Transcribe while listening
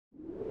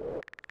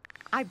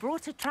I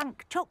brought a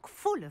trunk chock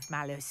full of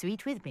mallow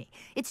sweet with me.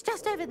 It's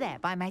just over there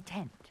by my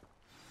tent.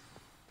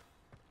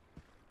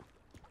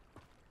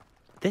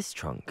 This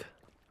trunk?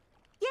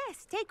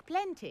 Yes, take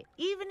plenty,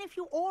 even if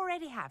you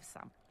already have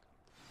some.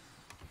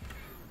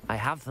 I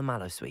have the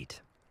mallow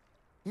sweet.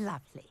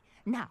 Lovely.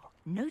 Now,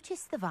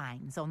 notice the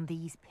vines on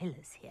these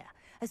pillars here,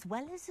 as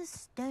well as a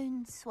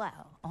stone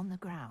swell on the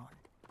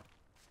ground.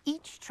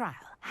 Each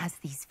trial has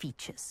these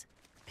features.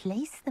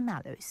 Place the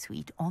mallow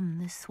sweet on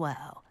the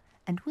swell,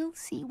 and we'll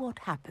see what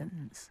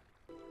happens.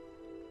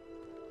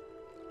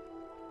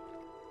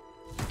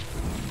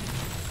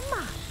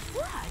 My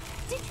word!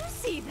 Did you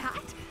see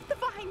that? The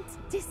vines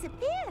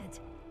disappeared.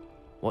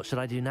 What should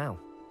I do now?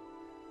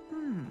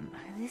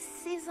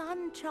 This is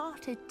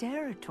uncharted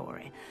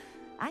territory.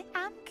 I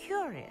am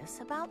curious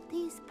about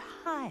these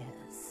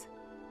pyres.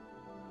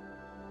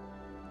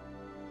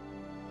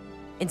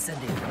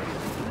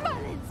 Incendio.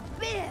 Merlin's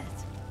beard!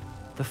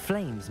 The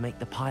flames make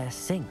the pyre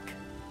sink.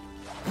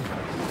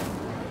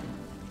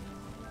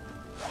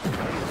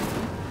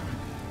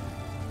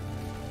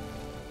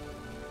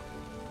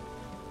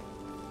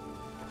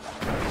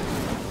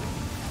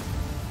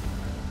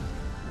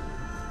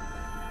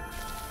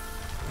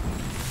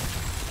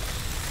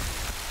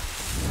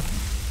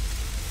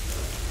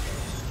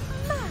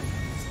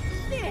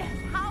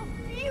 How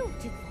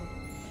beautiful!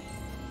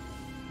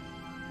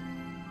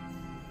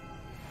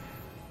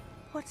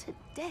 What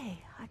a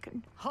day. I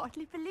can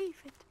hardly believe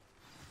it.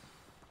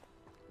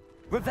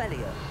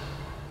 Revelio.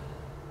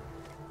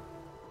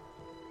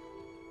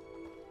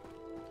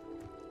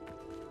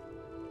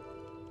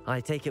 I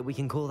take it we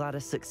can call that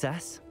a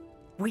success?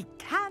 We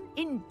can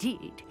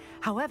indeed.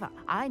 However,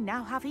 I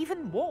now have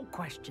even more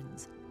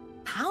questions.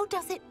 How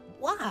does it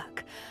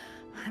work?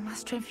 I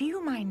must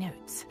review my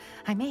notes.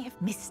 I may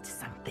have missed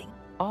something.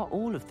 Are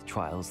all of the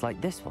trials like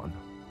this one?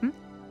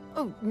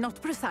 Oh, not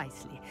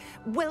precisely.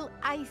 Well,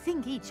 I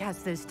think each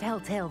has those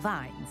telltale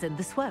vines and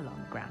the swirl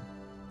on the ground.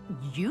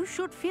 You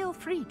should feel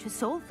free to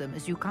solve them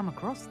as you come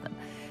across them.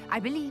 I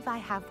believe I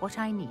have what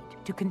I need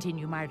to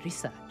continue my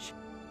research.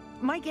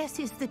 My guess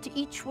is that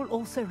each will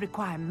also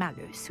require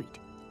mallow sweet,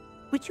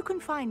 which you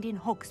can find in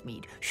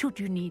Hogsmeade should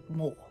you need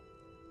more.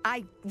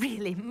 I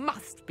really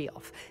must be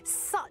off.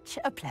 Such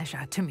a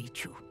pleasure to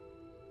meet you.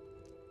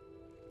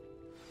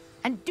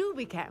 And do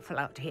be careful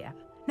out here.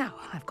 Now,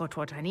 I've got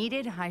what I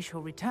needed. I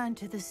shall return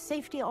to the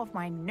safety of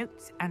my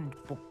notes and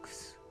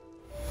books.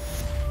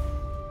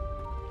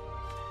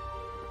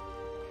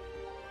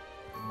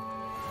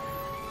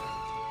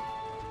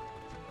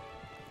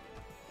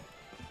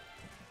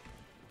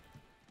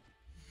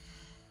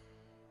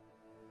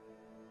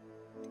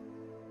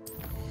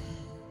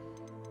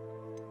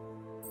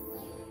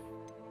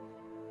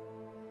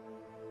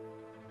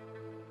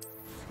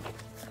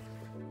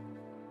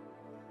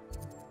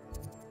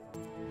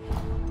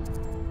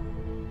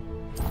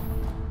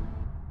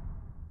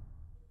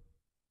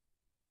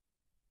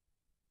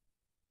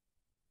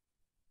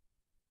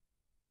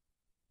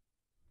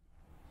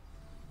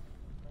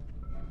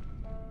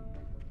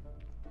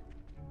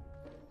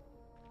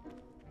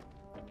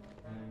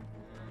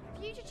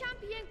 Future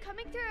champion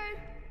coming through.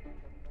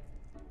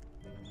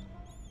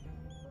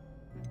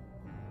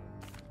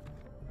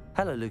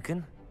 Hello,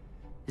 Lucan.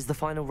 Is the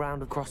final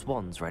round of Cross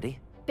Wands ready?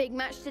 Big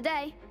match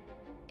today.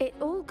 It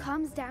all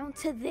comes down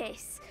to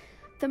this.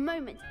 The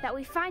moment that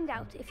we find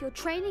out if your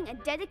training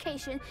and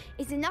dedication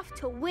is enough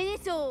to win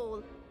it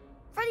all.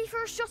 Ready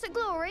for a shot at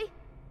glory?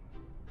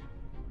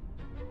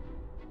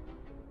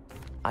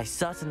 I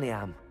certainly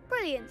am.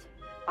 Brilliant.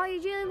 Are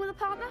you dealing with a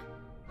partner?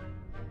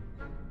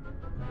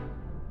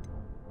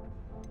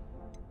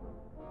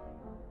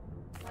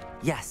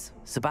 Yes,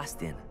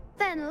 Sebastian.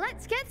 Then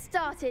let's get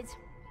started.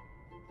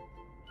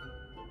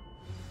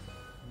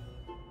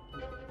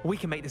 We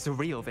can make this a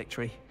real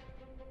victory.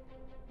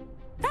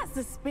 That's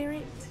the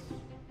spirit.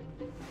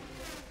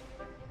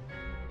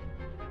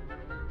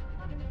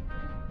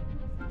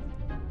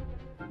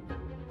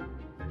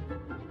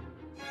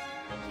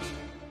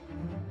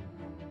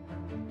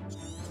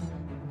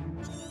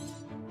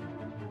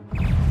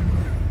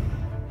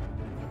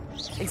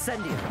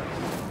 Incendio.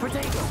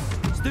 Protego.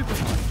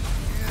 Stupefy.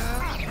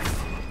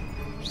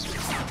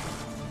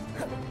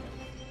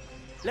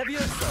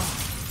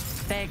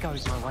 Leviosa. There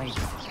goes my way.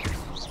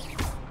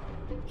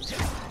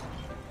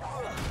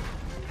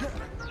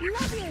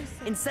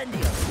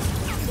 Incendio.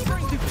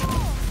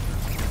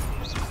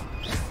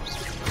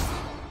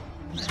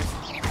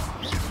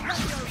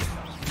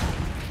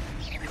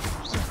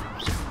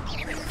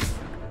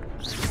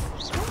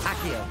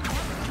 Accio.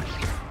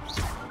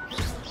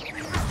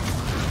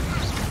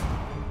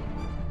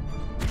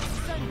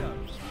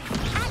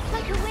 Act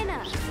like a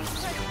winner.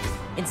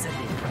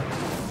 Incendio.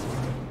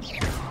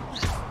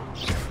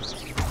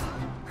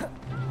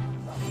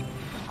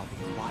 I'll be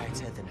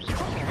quieter than a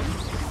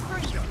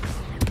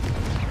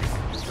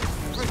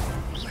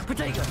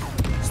Protego.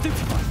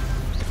 Stupefy.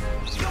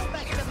 Go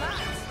back to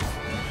that!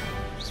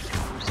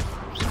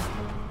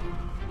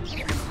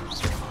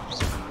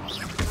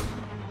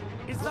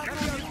 Is that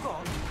all you've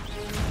got?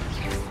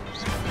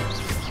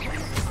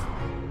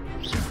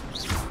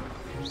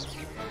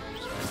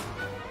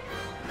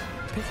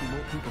 pity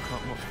more people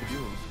can't watch the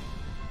duels.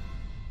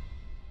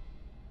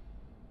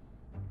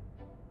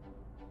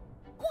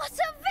 What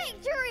a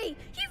victory!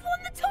 You've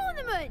won the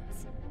tournament!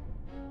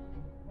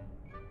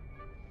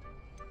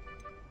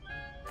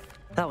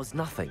 That was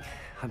nothing.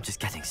 I'm just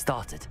getting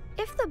started.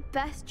 If the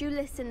best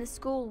duelists in the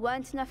school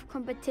weren't enough for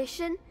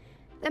competition,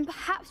 then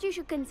perhaps you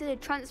should consider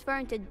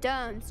transferring to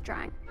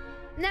Durmstrang.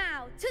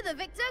 Now, to the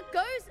victor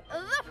goes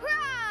the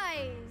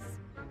prize!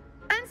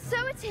 And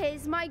so it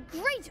is my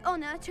great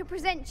honor to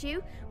present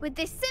you with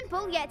this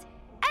simple yet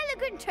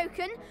elegant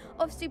token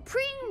of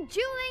supreme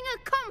dueling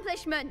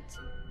accomplishment.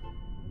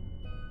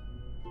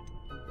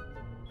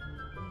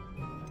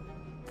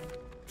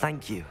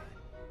 Thank you.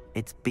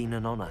 It's been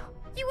an honor.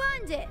 You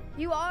earned it.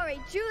 You are a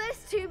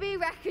duelist to be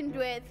reckoned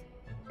with.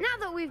 Now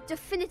that we've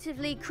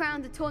definitively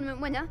crowned the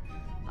tournament winner,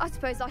 I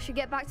suppose I should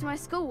get back to my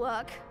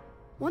schoolwork.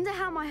 Wonder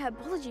how my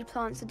herbology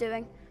plants are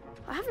doing.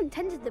 I haven't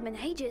tended them in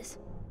ages.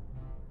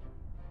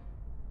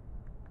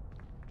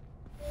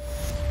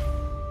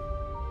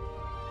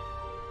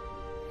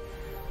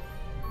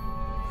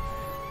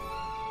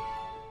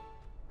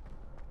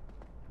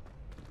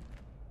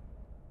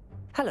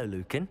 Hello,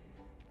 Lucan.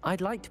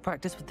 I'd like to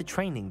practice with the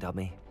training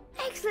dummy.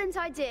 Excellent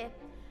idea.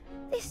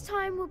 This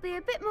time will be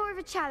a bit more of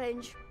a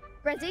challenge.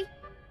 Ready?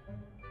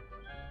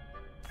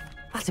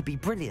 That'd be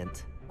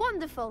brilliant.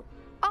 Wonderful.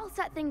 I'll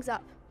set things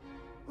up.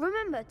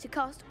 Remember to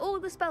cast all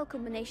the spell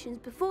combinations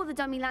before the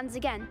dummy lands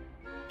again.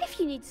 If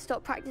you need to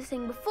stop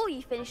practicing before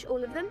you finish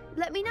all of them,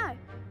 let me know.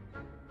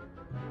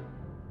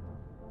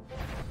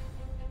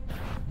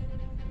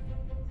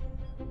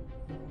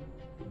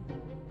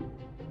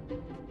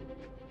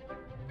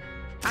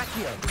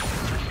 Accio!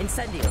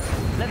 Incendio!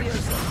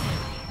 Levioso!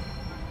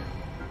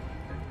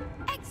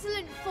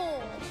 Excellent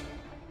fall.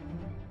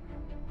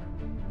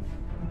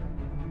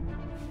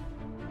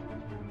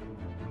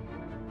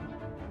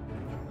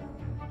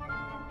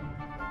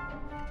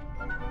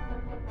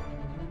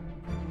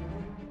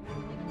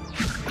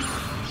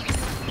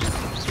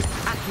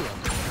 Accio!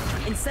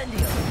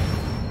 Incendio!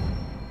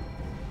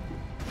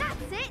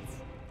 That's it.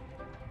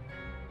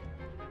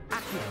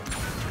 Accio!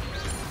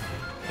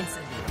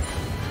 Incendio!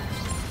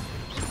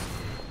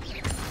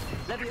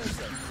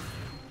 Levioso!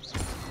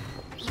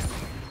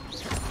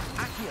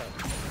 Accio!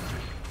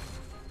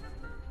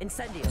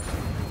 Incendio!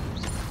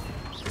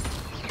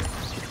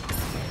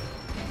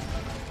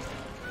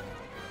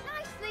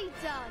 Nicely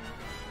done.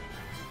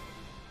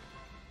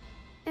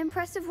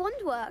 Impressive wand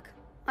work.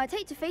 I'd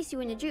hate to face you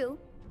in a duel.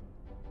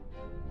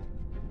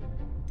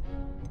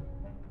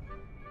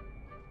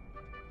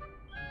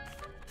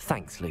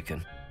 Thanks,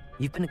 Lucan.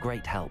 You've been a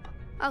great help.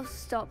 Oh,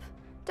 stop.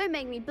 Don't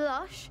make me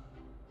blush.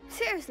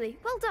 Seriously,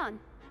 well done.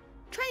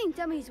 Training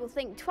dummies will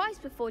think twice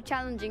before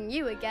challenging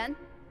you again.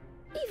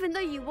 Even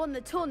though you won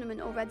the tournament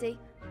already,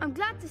 I'm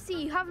glad to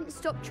see you haven't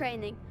stopped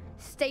training.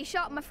 Stay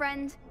sharp, my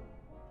friend.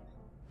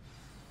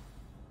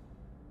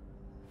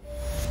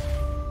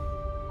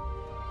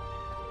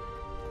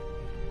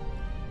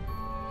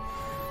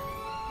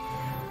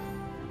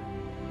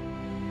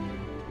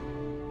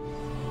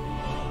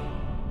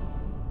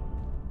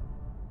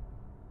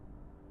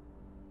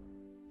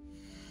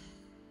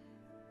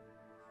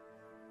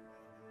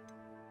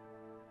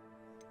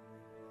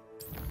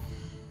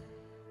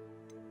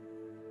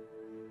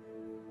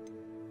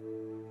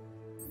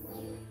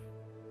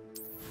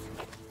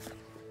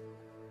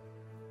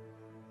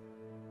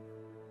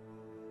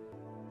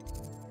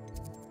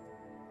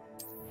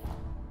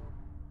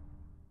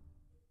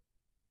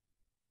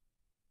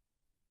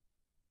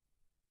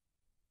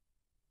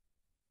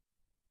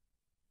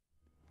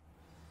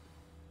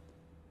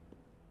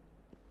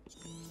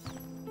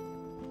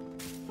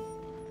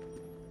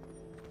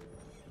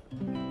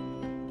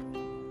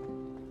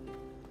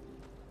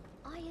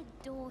 I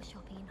adore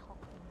shopping in Hogwarts.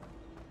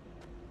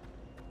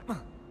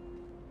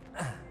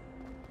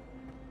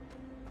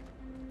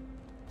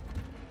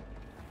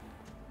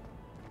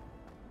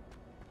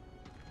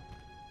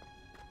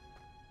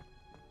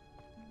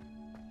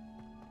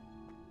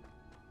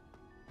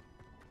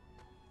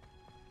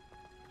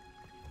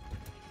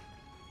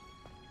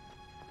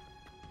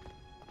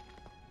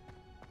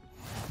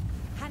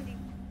 Handy.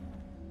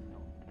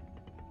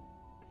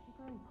 She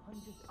going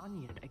punches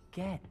onion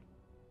again.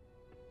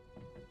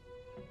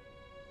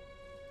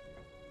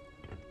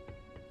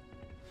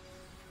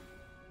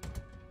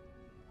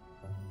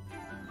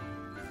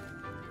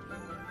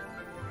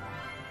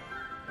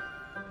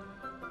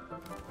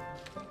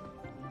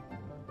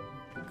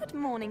 Good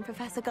morning,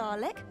 Professor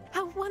Garlick.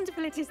 How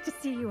wonderful it is to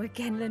see you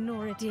again,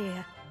 Lenora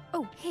dear.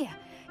 Oh, here.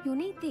 You'll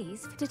need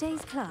these for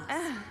today's class.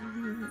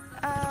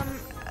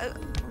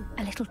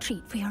 A little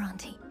treat for your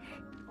auntie.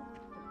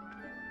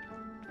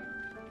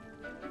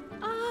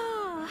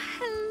 Ah,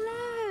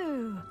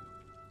 hello.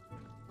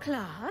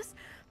 Class,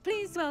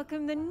 please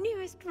welcome the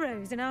newest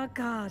rose in our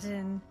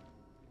garden.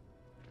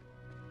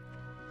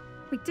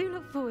 We do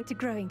look forward to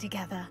growing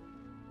together.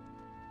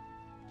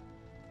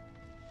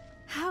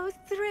 How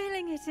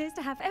thrilling it is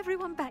to have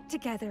everyone back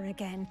together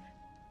again.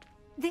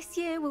 This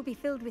year will be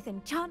filled with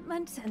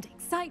enchantment and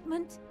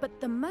excitement, but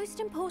the most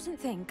important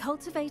thing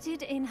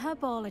cultivated in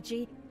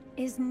herbology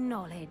is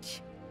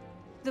knowledge.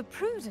 The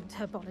prudent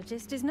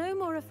herbologist is no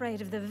more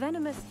afraid of the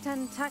venomous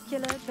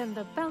tentacular than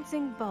the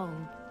bouncing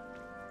bulb.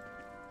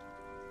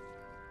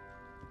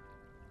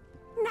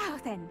 Now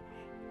then,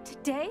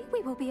 today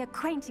we will be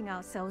acquainting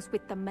ourselves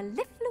with the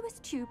mellifluous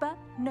tuber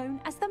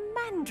known as the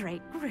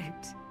mandrake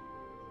root.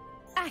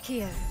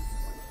 Accio.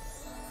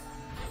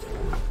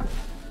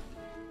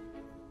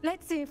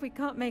 Let's see if we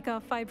can't make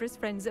our fibrous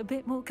friends a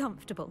bit more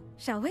comfortable,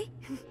 shall we?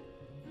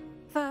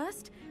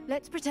 First,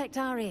 let's protect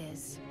our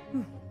ears.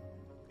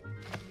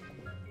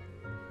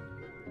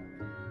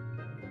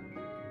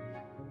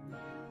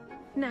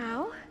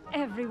 Now,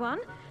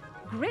 everyone,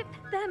 grip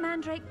their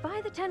mandrake by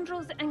the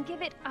tendrils and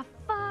give it a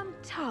firm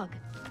tug.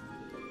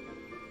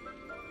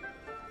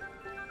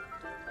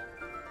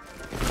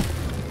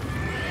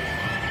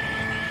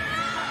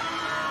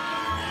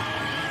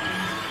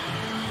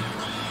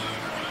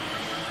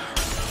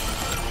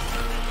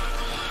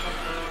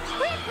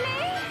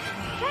 Quickly!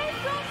 Place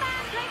your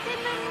mandrake in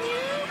the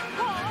new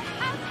pot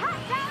and cut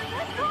down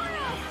the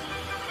soil!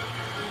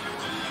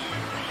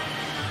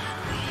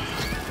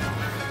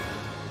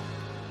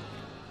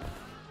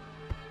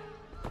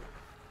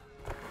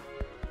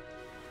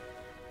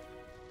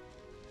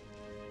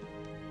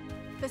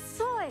 The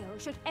soil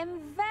should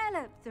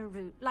envelop the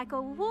root like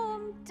a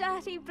warm,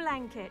 dirty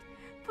blanket,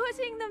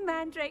 putting the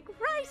mandrake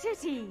right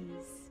at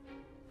ease.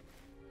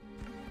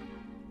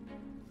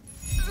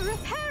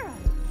 Reparo!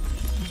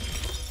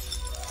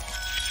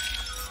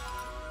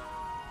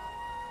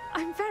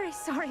 I'm very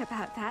sorry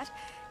about that.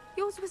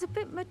 Yours was a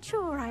bit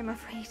mature, I'm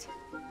afraid.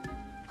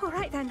 All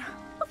right then,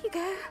 off you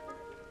go.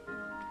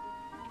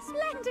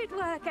 Splendid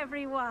work,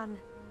 everyone!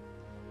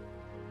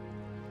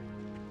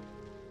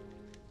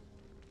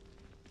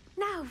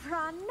 Now, for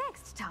our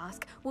next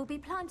task, we'll be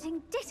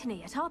planting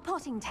dittany at our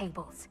potting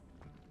tables.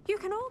 You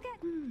can all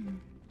get...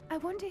 I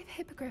wonder if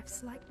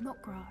hippogriffs like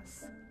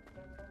knotgrass.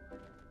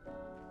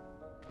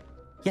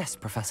 Yes,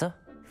 Professor.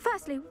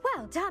 Firstly,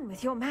 well done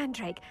with your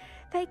mandrake.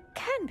 They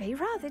can be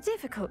rather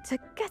difficult to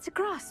get a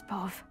grasp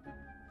of.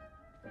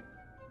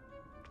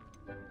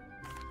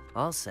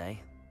 I'll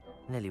say.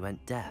 Nearly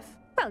went deaf.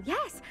 Well,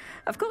 yes.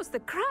 Of course, the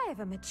cry of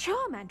a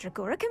mature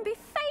mandragora can be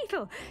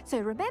fatal, so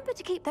remember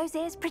to keep those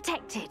ears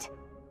protected.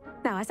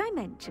 Now, as I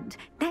mentioned,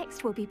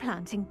 next we'll be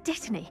planting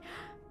dittany.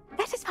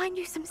 Let us find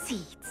you some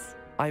seeds.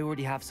 I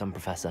already have some,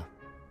 Professor.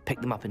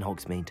 Picked them up in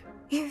Hogsmeade.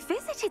 You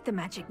visited the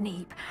Magic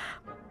Neep.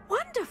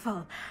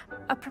 Wonderful!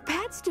 A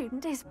prepared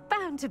student is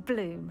bound to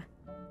bloom.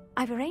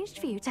 I've arranged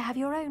for you to have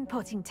your own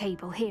potting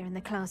table here in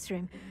the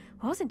classroom.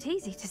 Wasn't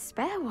easy to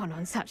spare one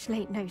on such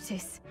late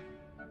notice.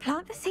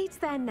 Plant the seeds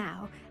there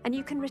now, and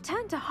you can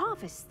return to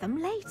harvest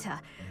them later.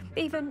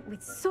 Even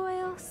with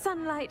soil,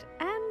 sunlight,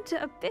 and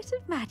a bit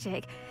of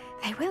magic,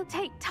 they will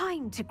take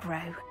time to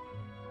grow.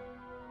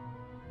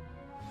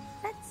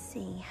 Let's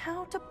see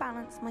how to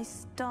balance my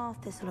star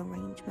thistle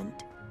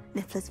arrangement.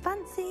 Niffler's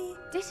fancy.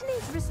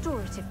 Dittany's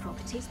restorative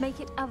properties make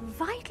it a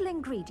vital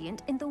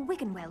ingredient in the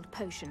Wiggenweld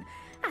potion,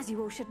 as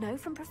you all should know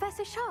from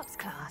Professor Sharp's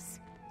class.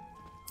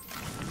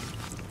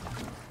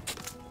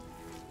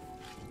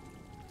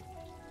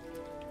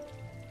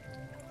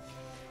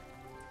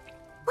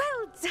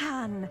 Well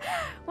done!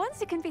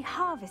 Once it can be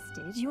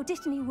harvested, your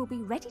dittany will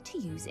be ready to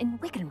use in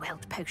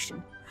Wiggenweld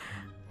potion.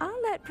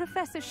 I'll let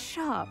Professor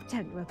Sharp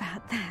tell you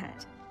about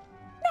that.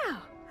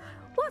 Now,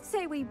 what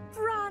say we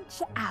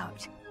branch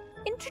out?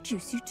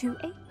 Introduce you to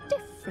a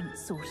different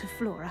sort of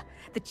flora,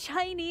 the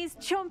Chinese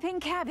chomping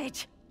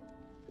cabbage.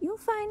 You'll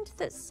find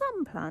that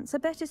some plants are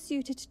better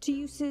suited to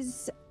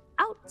uses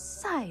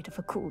outside of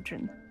a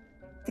cauldron.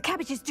 The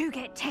cabbages do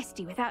get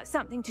testy without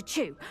something to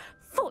chew.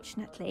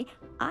 Fortunately,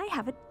 I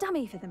have a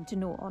dummy for them to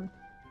gnaw on.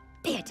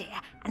 Be a dear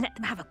and let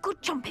them have a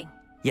good chomping.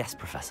 Yes,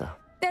 Professor.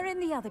 They're in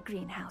the other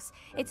greenhouse.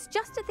 It's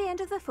just at the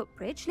end of the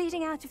footbridge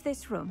leading out of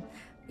this room.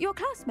 Your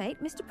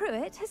classmate, Mr.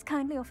 Pruitt, has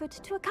kindly offered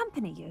to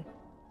accompany you.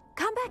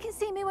 Come back and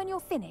see me when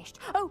you're finished.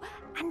 Oh,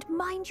 and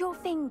mind your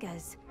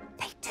fingers.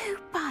 They do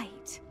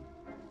bite.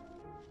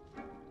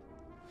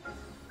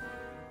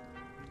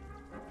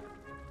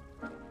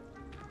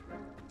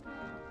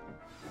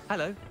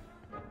 Hello.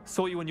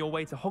 Saw you on your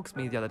way to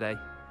Hogsmeade the other day.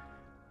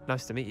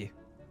 Nice to meet you.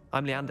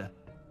 I'm Leander.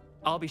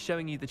 I'll be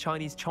showing you the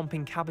Chinese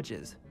chomping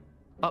cabbages.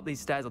 Up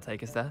these stairs will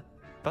take us there,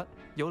 but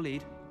your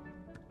lead.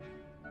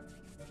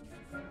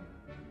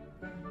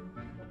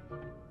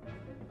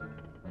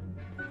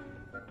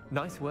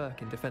 Nice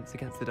work in Defense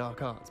Against the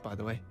Dark Arts, by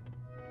the way.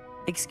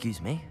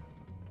 Excuse me?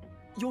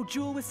 Your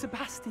duel with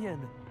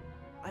Sebastian!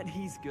 And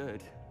he's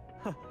good.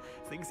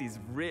 Thinks he's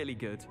really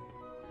good.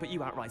 But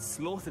you outright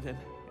slaughtered him.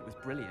 It was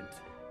brilliant.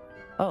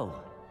 Oh.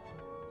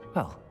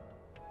 Well,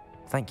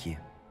 thank you.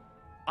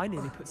 I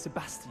nearly put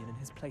Sebastian in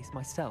his place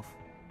myself.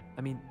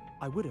 I mean,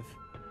 I would have,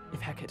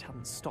 if Hecate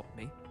hadn't stopped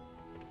me.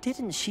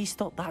 Didn't she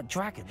stop that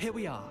dragon? Here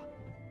we are.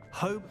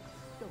 Home.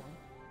 Go on.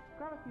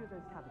 Grab a few of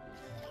those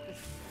cabbages.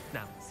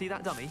 Now, see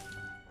that dummy?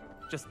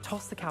 Just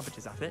toss the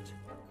cabbages at it,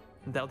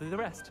 and they'll do the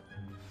rest.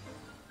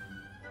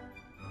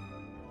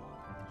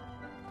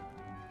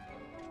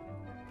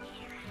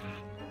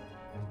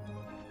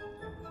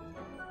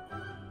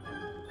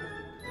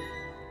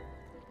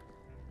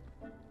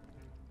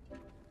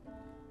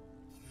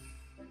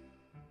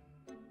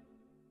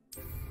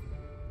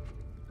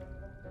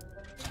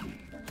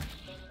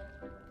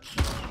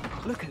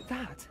 Look at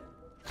that.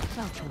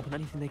 They'll chomp on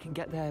anything they can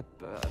get their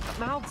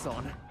mouths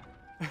on.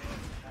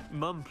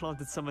 Mum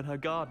planted some in her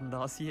garden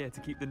last year to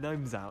keep the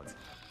gnomes out.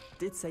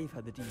 Did save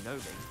her the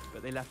denoming,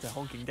 but they left her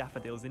honking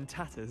daffodils in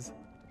tatters.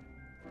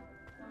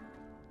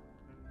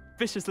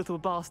 Vicious little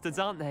bastards,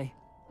 aren't they?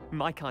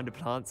 My kind of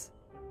plants.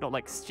 Not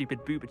like stupid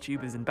booba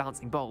tubers and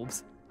bouncing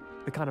bulbs.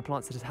 The kind of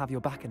plants that just have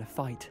your back in a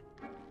fight.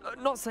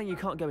 Not saying you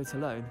can't go it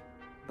alone,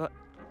 but,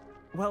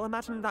 well,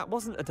 imagine that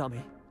wasn't a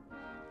dummy.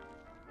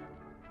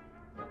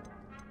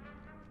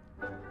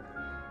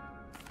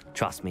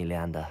 Trust me,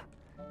 Leander.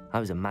 I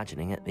was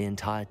imagining it the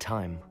entire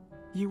time.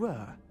 You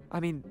were? I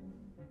mean,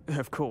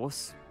 of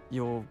course,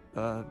 you're,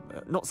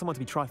 not someone to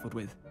be trifled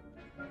with.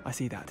 I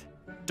see that.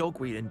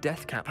 Dogweed and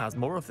deathcap has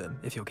more of them,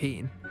 if you're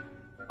keen.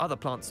 Other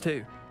plants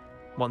too.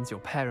 Ones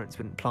your parents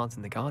wouldn't plant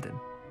in the garden.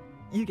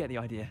 You get the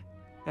idea.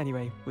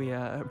 Anyway, we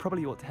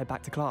probably ought to head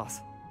back to class.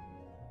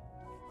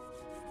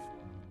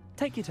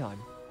 Take your time.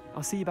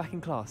 I'll see you back in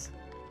class.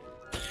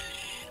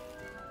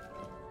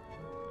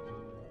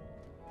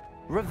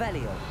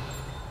 Revelio.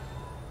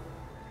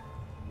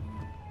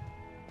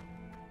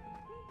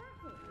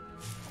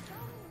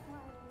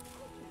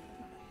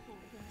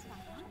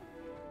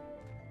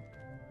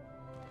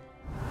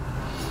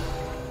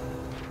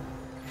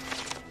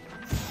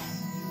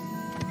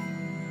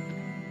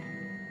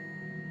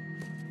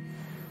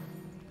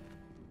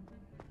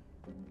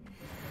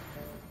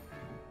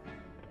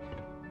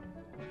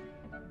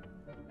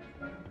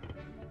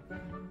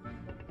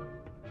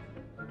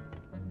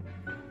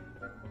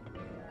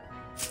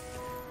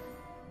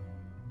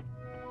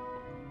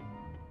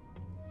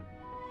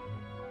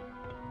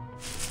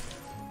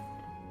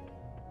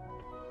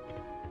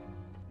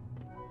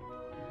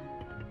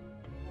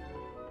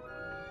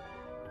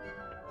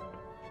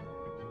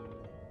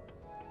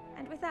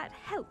 With that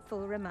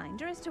helpful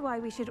reminder as to why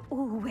we should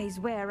always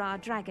wear our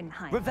dragon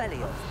hide.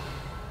 Revelio.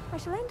 I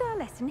shall end our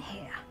lesson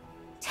here.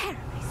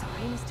 Terribly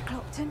sorry, Mr.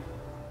 Clopton.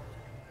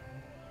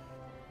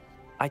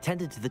 I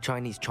tended to the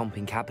Chinese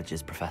chomping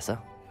cabbages, Professor.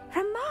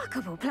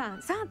 Remarkable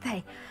plants, aren't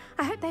they?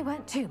 I hope they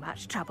weren't too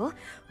much trouble.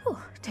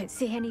 Oh, don't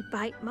see any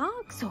bite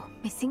marks or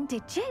missing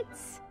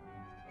digits.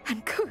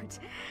 And good,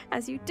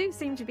 as you do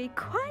seem to be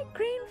quite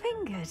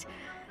green-fingered.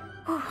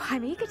 Oh,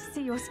 I'm eager to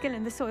see your skill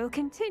in the soil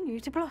continue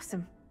to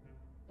blossom.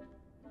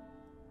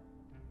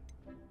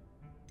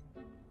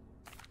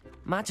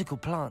 Magical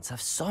plants have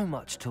so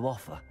much to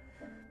offer.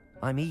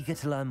 I'm eager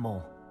to learn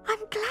more. I'm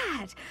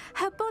glad.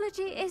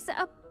 Herbology is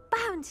a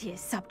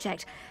bounteous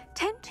subject.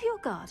 Tend to your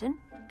garden,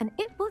 and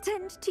it will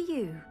tend to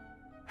you.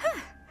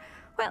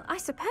 Well, I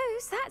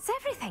suppose that's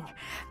everything.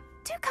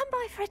 Do come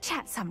by for a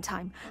chat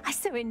sometime. I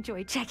so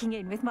enjoy checking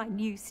in with my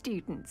new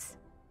students.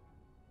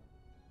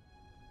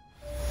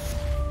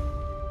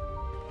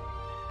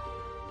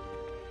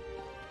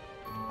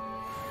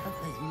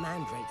 Hope those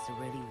mandrakes are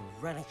really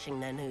relishing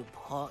their new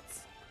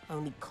pots.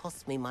 Only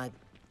cost me my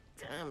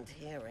damned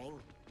hearing.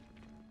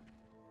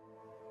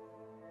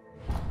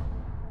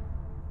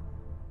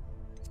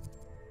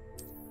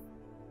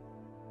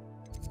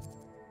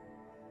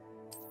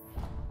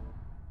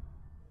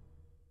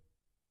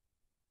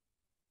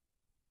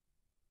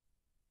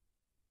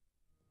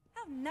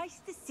 How nice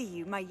to see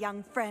you, my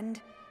young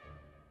friend.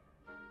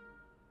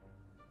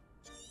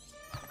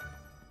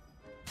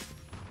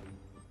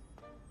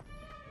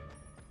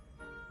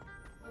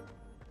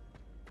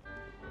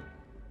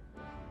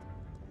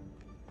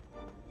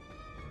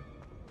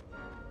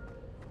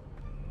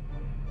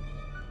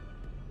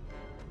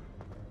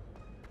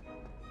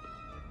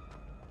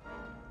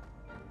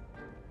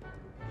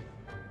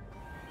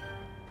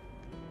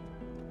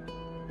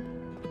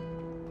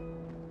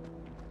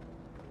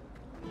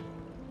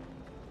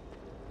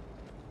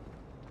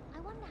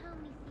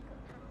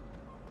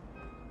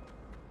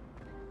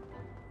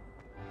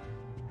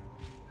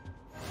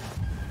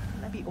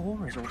 Maybe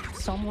Aura's or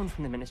someone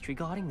from the Ministry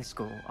guarding the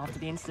school after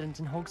the incident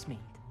in Hogsmeade.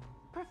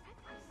 I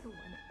saw an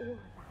aura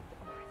lamp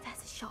on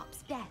Professor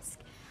Sharp's desk.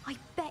 I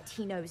bet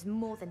he knows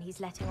more than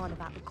he's letting on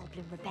about the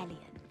Goblin Rebellion.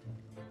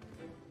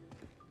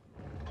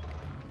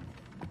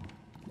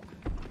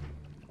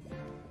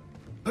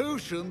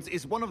 Potions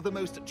is one of the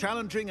most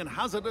challenging and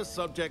hazardous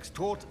subjects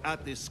taught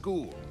at this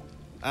school.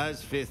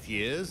 As fifth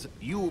years,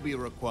 you will be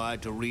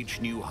required to reach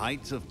new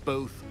heights of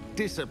both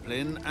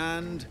discipline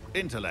and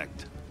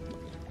intellect.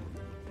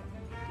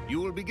 You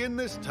will begin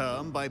this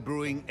term by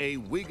brewing a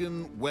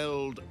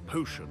Wigan-Weld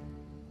potion.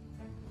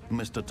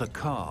 Mr.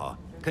 Takar,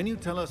 can you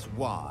tell us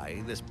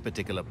why this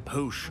particular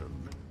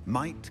potion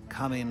might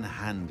come in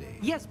handy?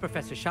 Yes,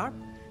 Professor Sharp.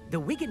 The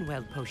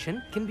Wigan-Weld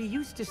potion can be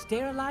used to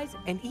sterilize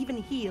and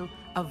even heal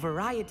a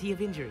variety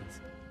of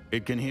injuries.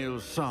 It can heal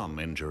some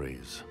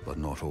injuries, but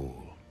not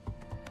all.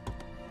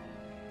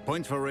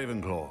 Points for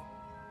Ravenclaw.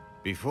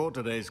 Before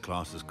today's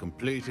class is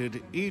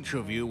completed, each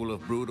of you will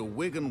have brewed a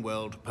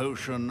Wigan-Weld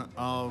potion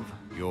of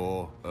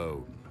your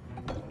own.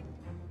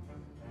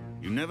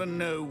 You never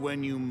know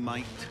when you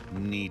might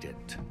need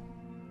it.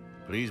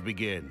 Please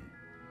begin.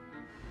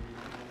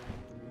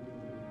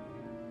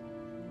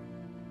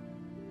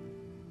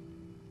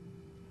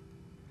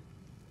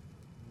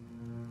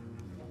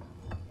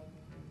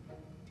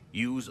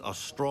 Use a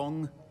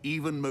strong,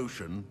 even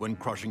motion when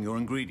crushing your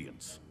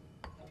ingredients.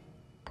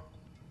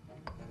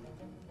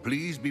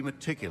 Please be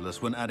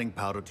meticulous when adding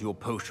powder to your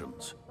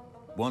potions.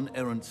 One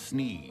errant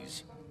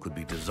sneeze could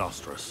be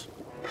disastrous.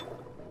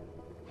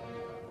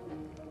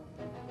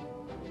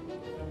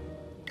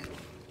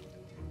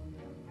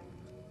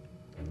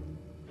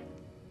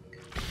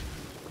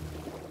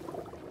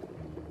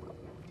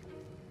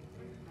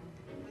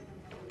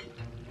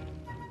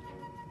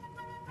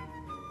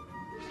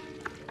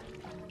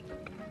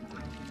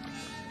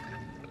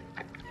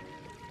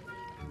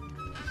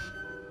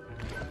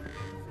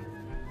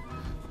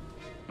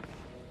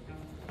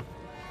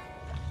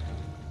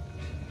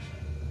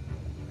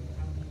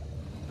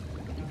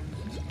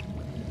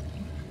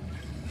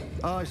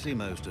 I see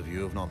most of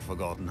you have not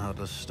forgotten how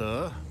to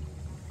stir.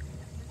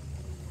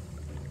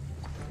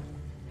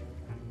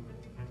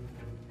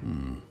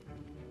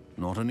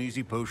 Not an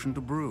easy potion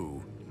to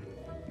brew.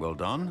 Well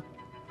done.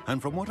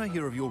 And from what I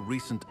hear of your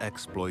recent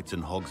exploits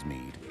in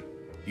Hogsmeade,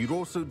 you'd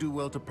also do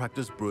well to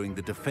practice brewing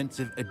the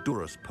defensive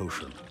Edurus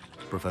potion.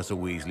 Professor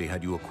Weasley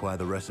had you acquire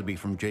the recipe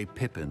from J.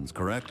 Pippin's,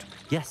 correct?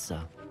 Yes,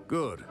 sir.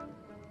 Good.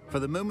 For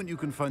the moment, you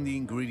can find the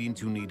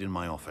ingredients you need in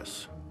my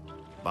office.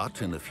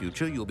 But in the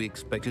future, you'll be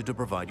expected to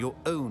provide your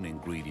own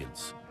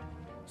ingredients.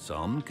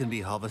 Some can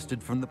be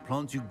harvested from the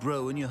plants you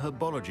grow in your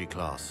herbology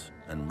class,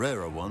 and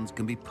rarer ones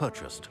can be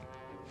purchased.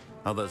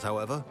 Others,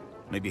 however,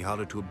 may be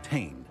harder to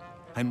obtain,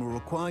 and will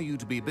require you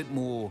to be a bit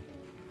more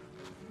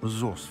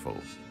resourceful.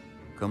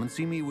 Come and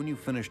see me when you've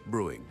finished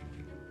brewing,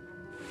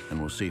 and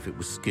we'll see if it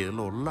was skill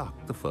or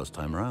luck the first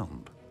time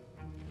round.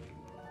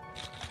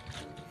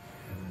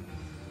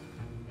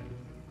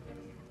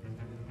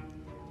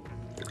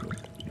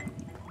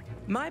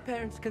 My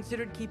parents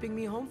considered keeping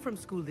me home from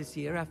school this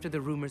year after the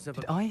rumors of...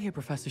 Did I hear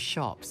Professor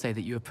Sharp say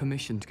that you have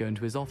permission to go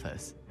into his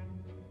office?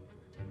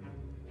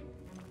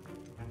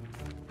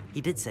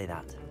 He did say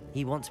that.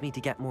 He wants me to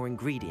get more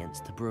ingredients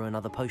to brew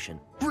another potion.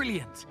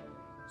 Brilliant!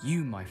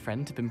 You, my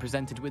friend, have been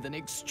presented with an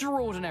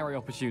extraordinary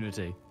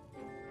opportunity.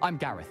 I'm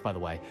Gareth, by the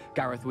way.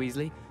 Gareth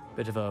Weasley.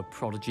 Bit of a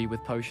prodigy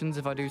with potions,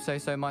 if I do say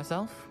so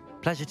myself.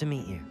 Pleasure to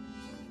meet you.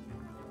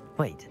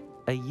 Wait,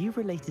 are you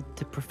related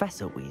to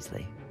Professor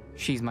Weasley?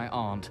 She's my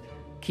aunt.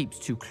 Keeps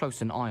too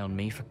close an eye on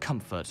me for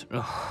comfort.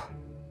 Ugh.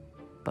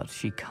 But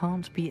she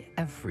can't be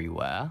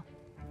everywhere.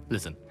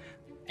 Listen,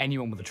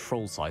 anyone with a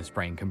troll-sized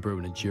brain can brew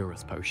an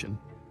Edurus potion.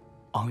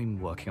 I'm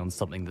working on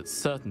something that's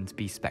certain to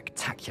be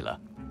spectacular.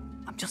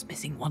 I'm just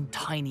missing one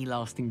tiny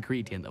last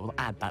ingredient that will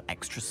add that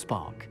extra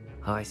spark.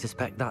 I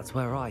suspect that's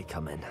where I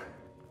come in.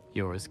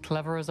 You're as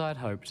clever as I'd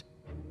hoped.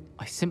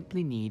 I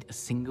simply need a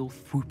single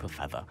Fwooper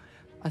feather.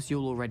 As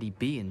you'll already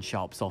be in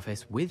Sharp's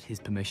office with his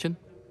permission,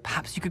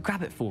 perhaps you could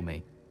grab it for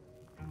me.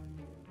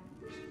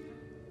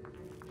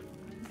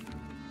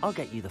 I'll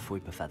get you the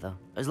Fwooper feather,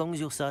 as long as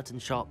you're certain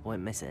Sharp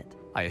won't miss it.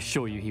 I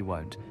assure you he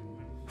won't.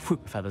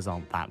 Fwooper feathers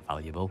aren't that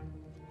valuable.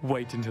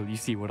 Wait until you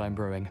see what I'm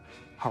brewing.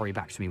 Hurry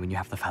back to me when you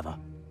have the feather.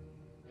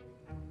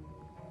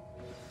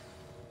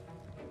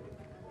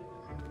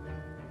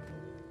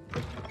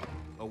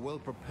 A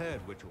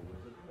well-prepared ritual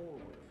wizard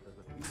always has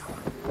a few...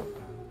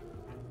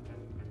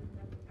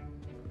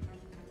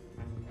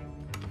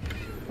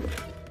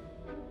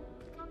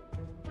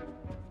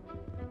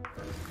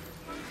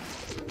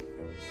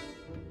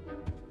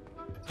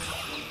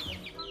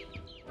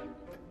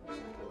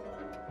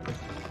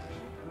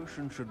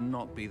 Potion should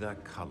not be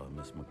that color,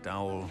 Miss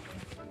McDowell.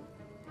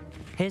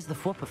 Here's the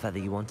Fwooper feather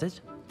you wanted.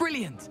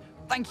 Brilliant!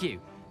 Thank you.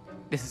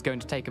 This is going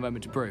to take a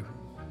moment to brew.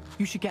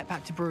 You should get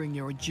back to brewing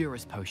your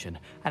Edurus potion,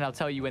 and I'll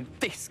tell you when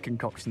this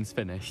concoction's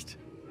finished.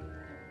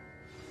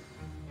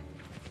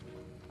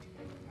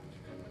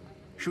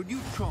 Should you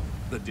chop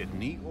the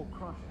Dittany or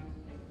crush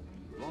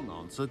it? The wrong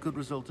answer could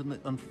result in the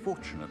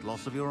unfortunate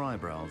loss of your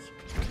eyebrows.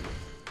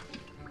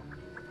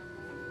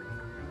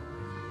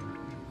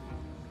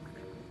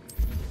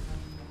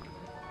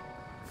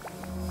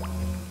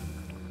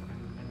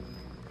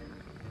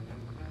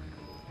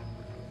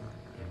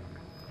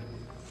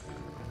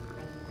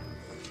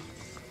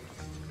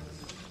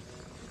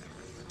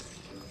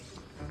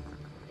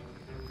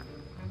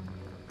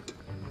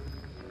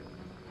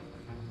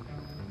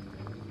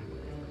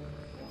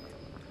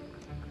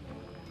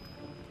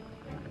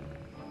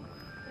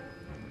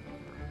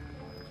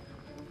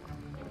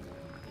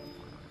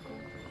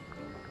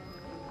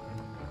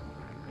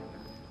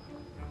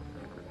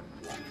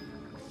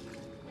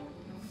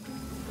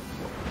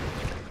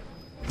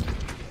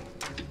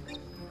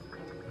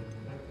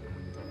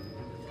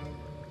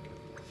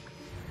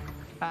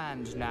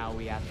 And now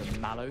we add the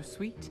mallow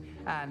sweet,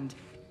 and...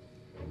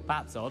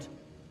 That's odd.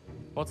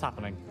 What's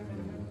happening?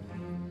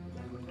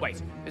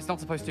 Wait, it's not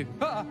supposed to...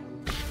 Ah!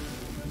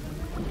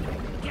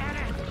 Get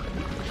it!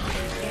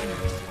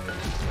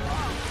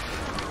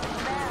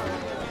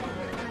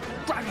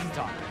 Dragon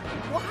time!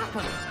 What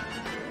happened?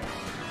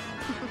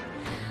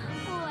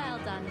 Well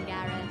done,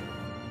 Gareth.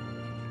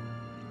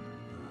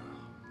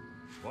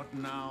 What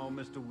now,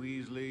 Mr.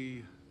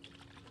 Weasley?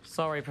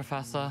 Sorry,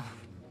 Professor.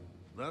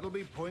 That'll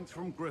be points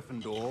from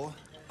Gryffindor.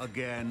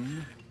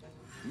 Again.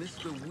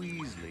 Mr.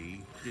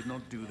 Weasley did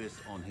not do this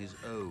on his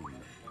own.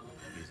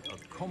 His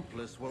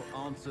accomplice will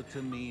answer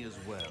to me as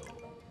well.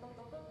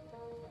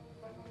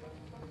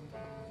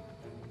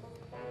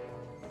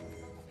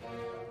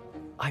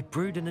 I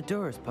brewed an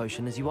Adura's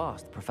potion as you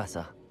asked,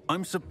 Professor.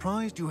 I'm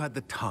surprised you had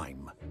the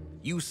time.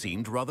 You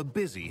seemed rather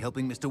busy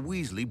helping Mr.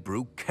 Weasley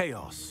brew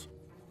chaos.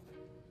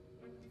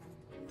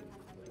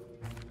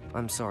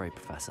 I'm sorry,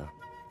 Professor.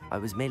 I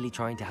was merely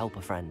trying to help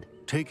a friend.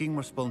 Taking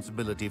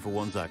responsibility for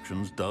one's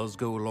actions does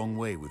go a long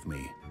way with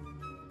me.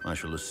 I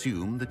shall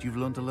assume that you've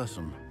learnt a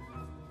lesson.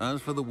 As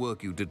for the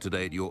work you did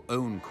today at your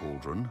own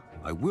cauldron,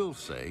 I will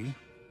say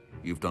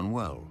you've done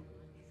well.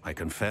 I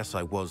confess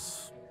I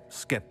was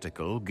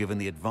skeptical, given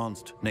the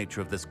advanced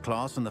nature of this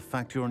class and the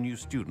fact you're a new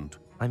student.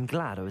 I'm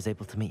glad I was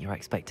able to meet your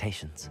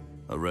expectations.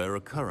 A rare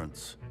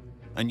occurrence.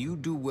 And you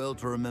do well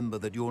to remember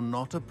that you're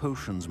not a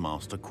potions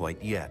master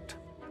quite yet.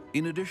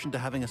 In addition to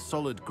having a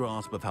solid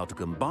grasp of how to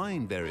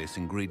combine various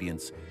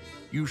ingredients,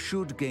 you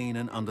should gain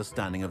an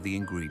understanding of the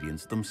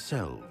ingredients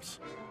themselves.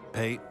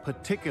 Pay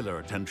particular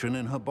attention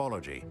in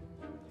herbology.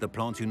 The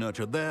plants you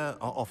nurture there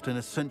are often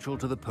essential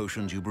to the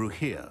potions you brew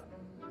here.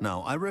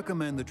 Now, I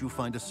recommend that you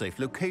find a safe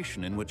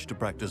location in which to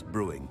practice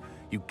brewing.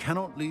 You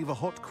cannot leave a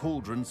hot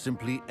cauldron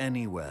simply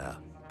anywhere.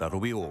 That'll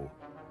be all.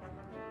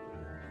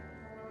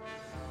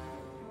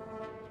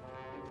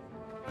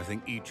 I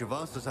think each of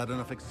us has had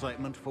enough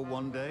excitement for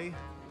one day.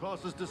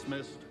 Class is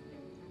dismissed.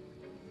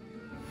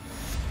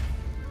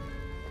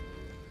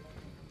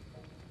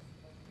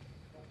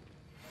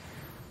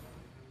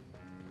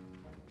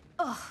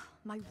 Ugh,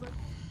 my reap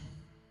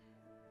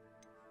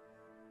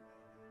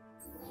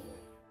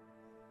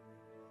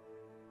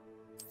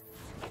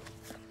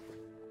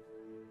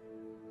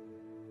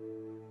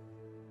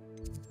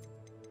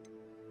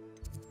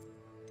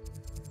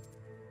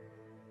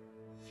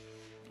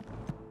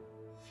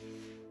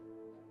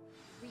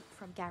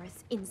from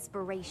Gareth's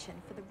inspiration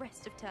for the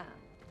rest of term.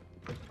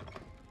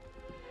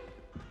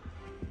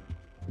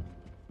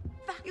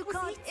 You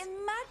can't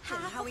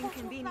imagine how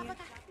inconvenient.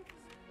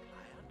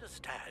 I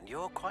understand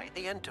you're quite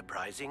the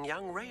enterprising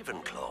young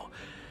Ravenclaw.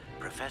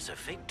 Professor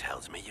Fig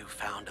tells me you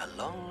found a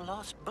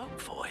long-lost book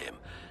for him.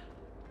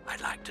 I'd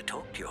like to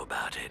talk to you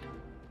about it.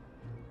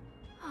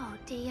 Oh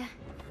dear,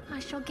 I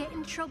shall get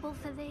in trouble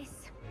for this.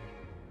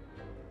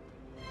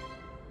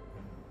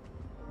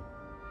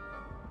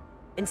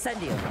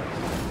 Incendio!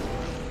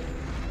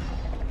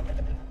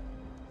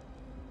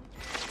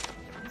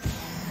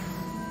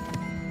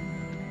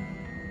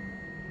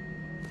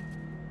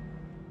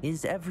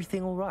 Is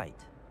everything all right?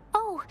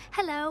 Oh,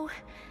 hello.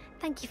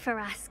 Thank you for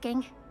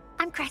asking.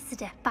 I'm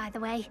Cressida, by the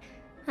way,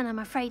 and I'm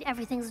afraid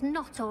everything's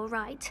not all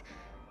right.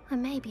 I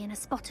may be in a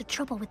spot of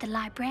trouble with the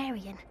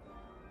librarian.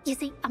 You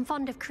see, I'm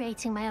fond of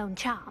creating my own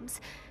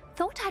charms.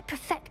 Thought I'd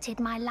perfected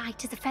my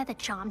light as a feather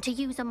charm to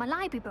use on my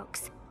library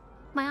books.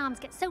 My arms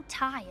get so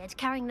tired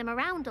carrying them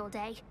around all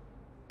day.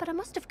 But I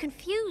must have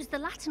confused the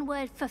Latin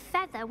word for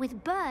feather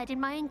with bird in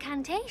my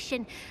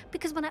incantation,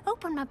 because when I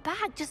opened my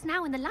bag just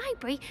now in the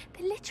library,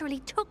 they literally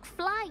took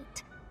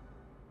flight.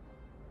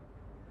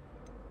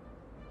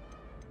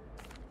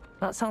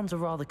 That sounds a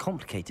rather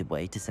complicated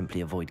way to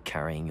simply avoid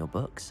carrying your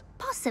books.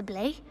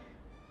 Possibly.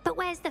 But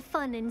where's the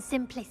fun in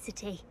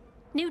simplicity?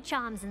 New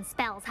charms and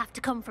spells have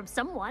to come from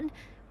someone.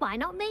 Why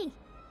not me?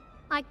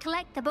 I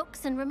collect the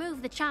books and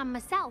remove the charm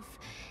myself,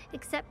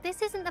 except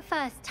this isn't the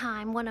first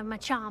time one of my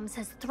charms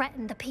has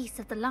threatened a piece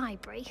of the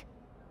library.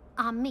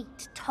 Our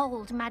meet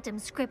told Madame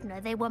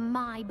Scribner they were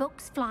my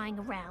books flying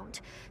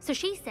around, so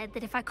she said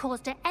that if I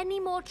caused her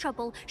any more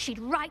trouble, she'd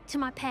write to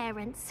my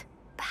parents.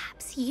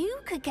 Perhaps you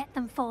could get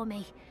them for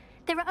me.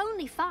 There are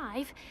only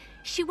 5.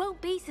 She won't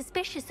be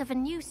suspicious of a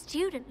new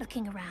student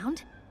looking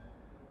around.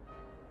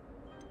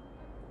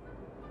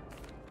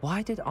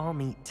 Why did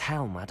Army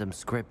tell Madame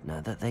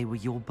Scribner that they were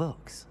your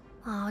books?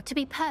 Oh, to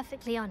be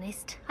perfectly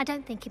honest, I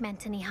don't think he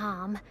meant any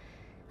harm.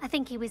 I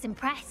think he was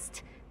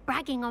impressed,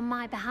 bragging on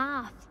my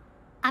behalf.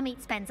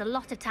 Amit spends a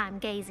lot of time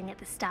gazing at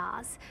the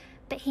stars,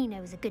 but he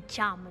knows a good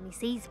charm when he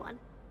sees one.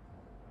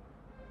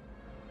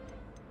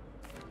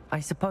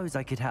 I suppose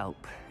I could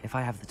help, if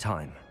I have the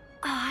time.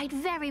 Oh, I'd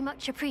very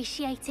much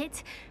appreciate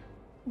it.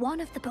 One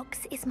of the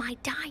books is my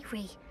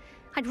diary.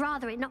 I'd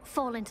rather it not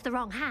fall into the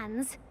wrong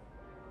hands.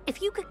 If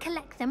you could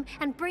collect them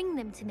and bring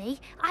them to me,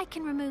 I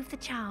can remove the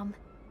charm.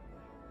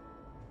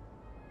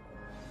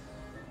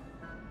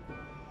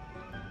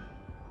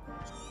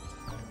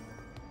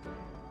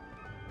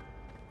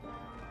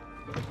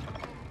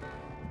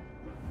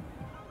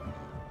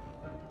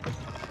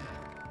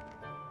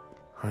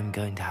 I'm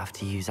going to have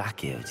to use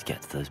Accio to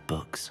get to those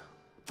books.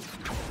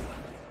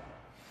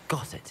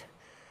 Got it.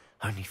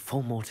 Only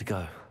 4 more to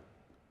go.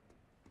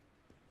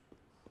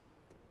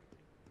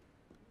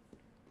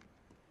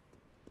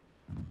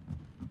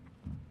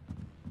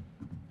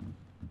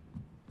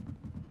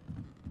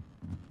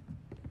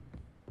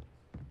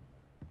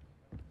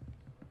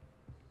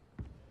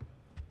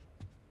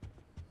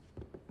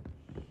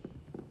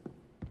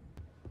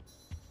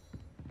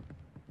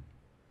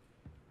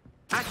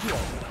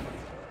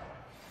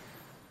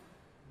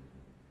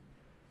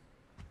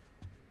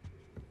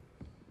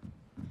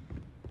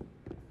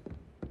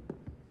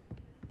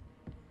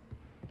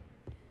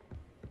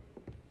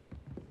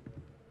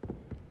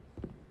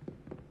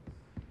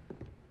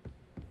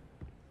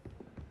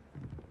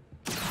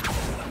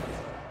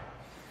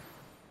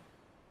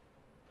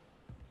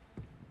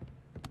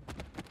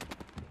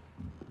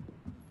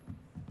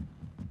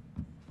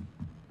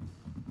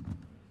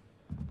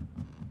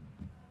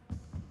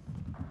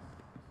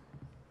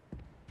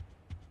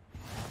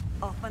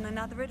 Off on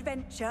another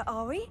adventure,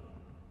 are we?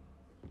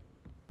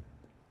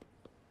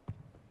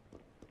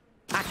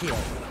 Accio!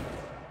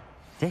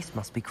 This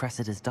must be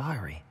Cressida's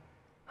diary.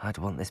 I'd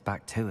want this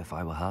back too if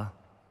I were her.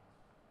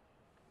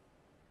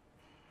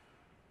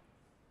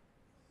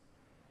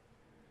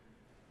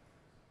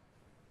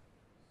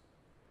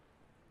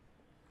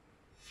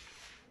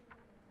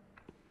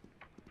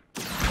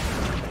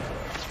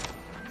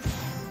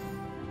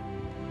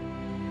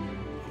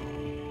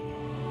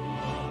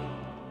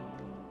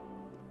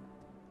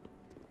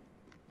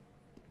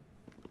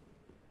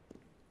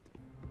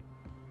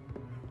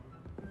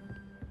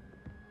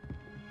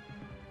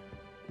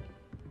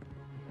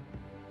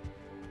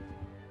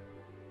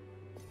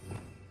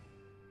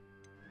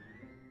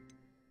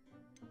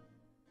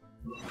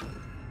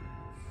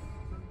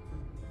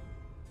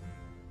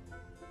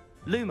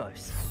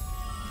 Lumos.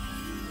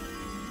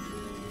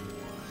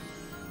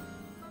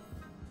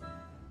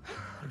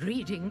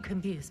 Reading can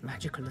be as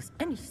magical as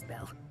any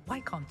spell. Why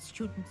can't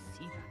students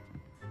see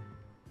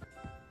that?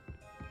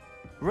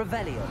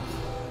 Revelio.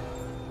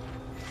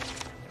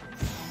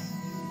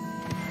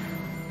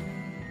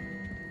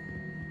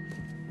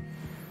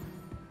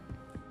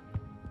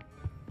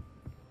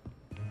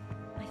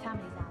 My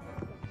family's out.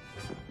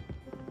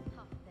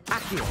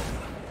 Accio.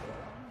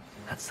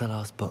 That's the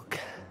last book.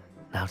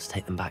 Now to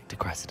take them back to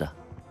Cressida.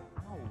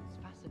 Ow, it's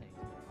fascinating.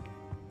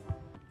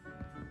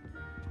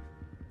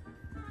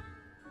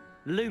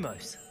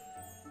 Lumos.